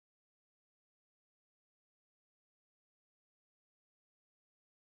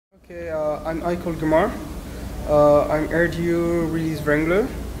Okay, I'm Haïkel Guémar. I'm RDO release wrangler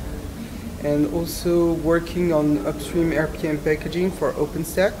and also working on upstream RPM packaging for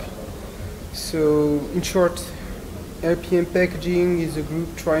OpenStack. So in short, RPM packaging is a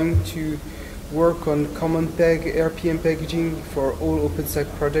group trying to work on common RPM packaging for all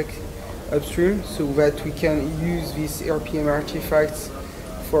OpenStack projects upstream so that we can use these RPM artifacts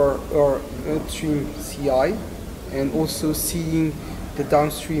for our upstream CI and also seeing the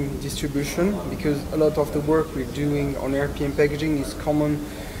downstream distribution, because a lot of the work we're doing on RPM packaging is common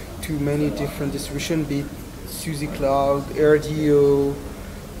to many different distributions, be it SUSE Cloud, RDO,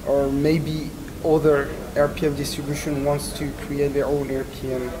 or maybe other RPM distribution wants to create their own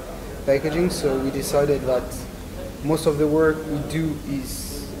RPM packaging. So we decided that most of the work we do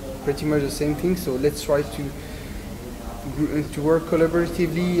is pretty much the same thing, so let's try to work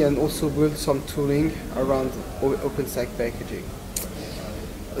collaboratively and also build some tooling around OpenStack packaging.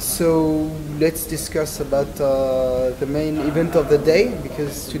 So let's discuss about the main event of the day,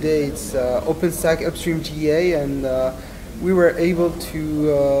 because today it's OpenStack Upstream GA, and we were able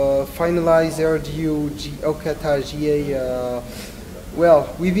to finalize RDO Ocata GA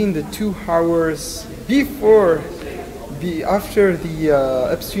well within the 2 hours after the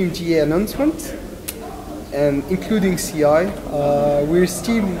Upstream GA announcement, and including CI. We're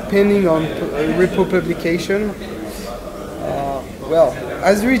still pending on repo publication. Well,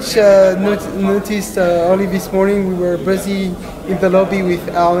 as Rich noticed early this morning, we were busy in the lobby with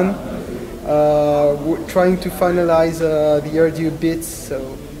Alan, trying to finalize the RDO bits.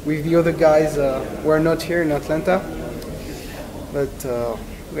 So with the other guys, we're not here in Atlanta, but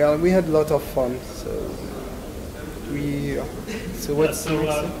well, we had a lot of fun. So what's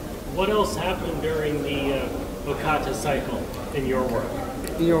next? What else happened during the Ocata cycle in your work?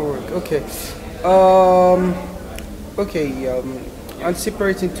 In your work, okay. I'll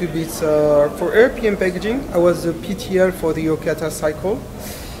separate into bits. For RPM packaging, I was the PTL for the Ocata cycle.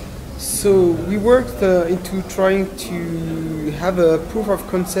 So we worked into trying to have a proof of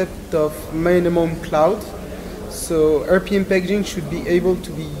concept of minimum cloud. So RPM packaging should be able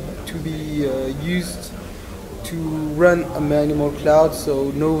to be used to run a minimal cloud. So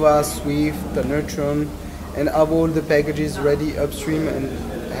Nova, Swift, Neutron, and have all the packages ready upstream, and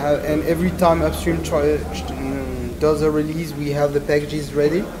every time upstream does a release, we have the packages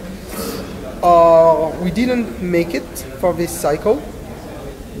ready. We didn't make it for this cycle,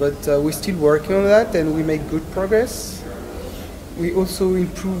 but we're still working on that, and we make good progress. We also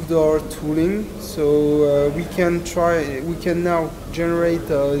improved our tooling, so we can now generate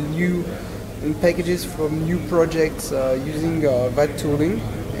new packages from new projects using that tooling,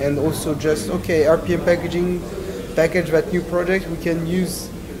 and also just RPM packaging package that new project, we can use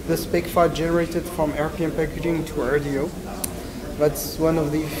the spec file generated from RPM packaging into RDO. That's one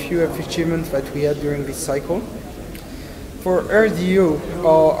of the few achievements that we had during this cycle. For RDO,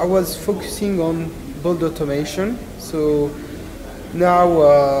 I was focusing on build automation. So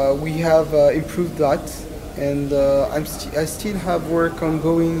now we have improved that, and I still have work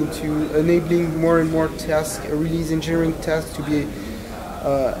ongoing into enabling more and more tasks, release engineering tasks to be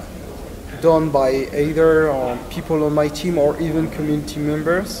done by either people on my team or even community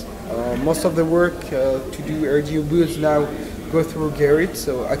members. Most of the work to do RDO builds now go through Gerrit,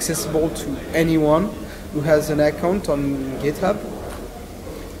 so accessible to anyone who has an account on GitHub.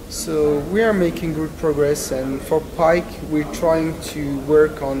 So we are making good progress, and for Pike we're trying to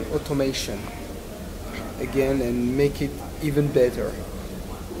work on automation again and make it even better.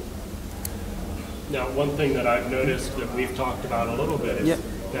 Now, one thing that I've noticed that we've talked about a little bit is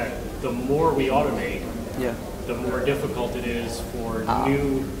that the more we automate, the more difficult it is for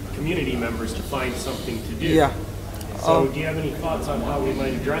new community members to find something to do. So do you have any thoughts on how we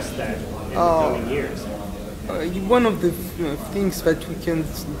might address that in the coming years? One of the things that we can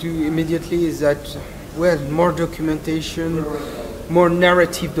do immediately is that, well, more documentation, more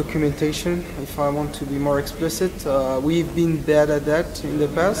narrative documentation, if I want to be more explicit. We've been bad at that in the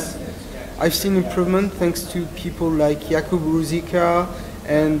past. I've seen improvement thanks to people like Jakub Ruzika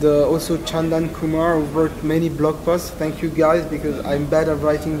and also Chandan Kumar, who wrote many blog posts. Thank you guys, because I'm bad at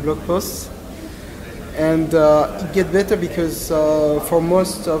writing blog posts. And it gets better because for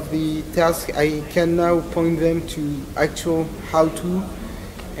most of the tasks I can now point them to actual how-to,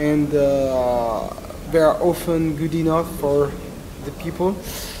 and they are often good enough for the people.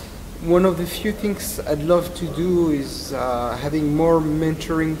 One of the few things I'd love to do is having more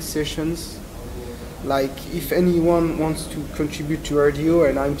mentoring sessions. Like, if anyone wants to contribute to RDO,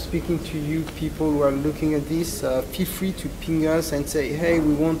 and I'm speaking to you people who are looking at this, feel free to ping us and say, hey,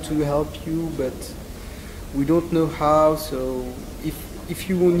 we want to help you, but we don't know how. So if if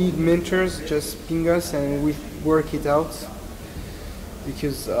you need mentors, just ping us and we work it out.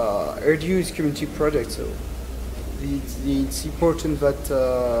 Because RDO is a community project, so it's important that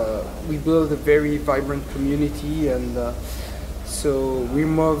we build a very vibrant community, and so we're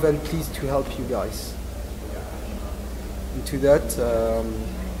more than pleased to help you guys. And to that,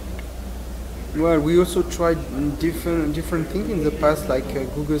 well, we also tried different things in the past, like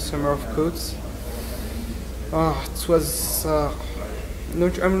Google Summer of Codes. It was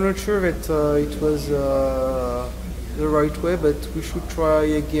I'm not sure that it was the right way, but we should try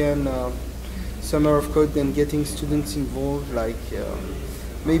again Summer of Code and getting students involved. Like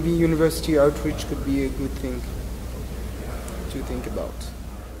maybe university outreach could be a good thing to think about.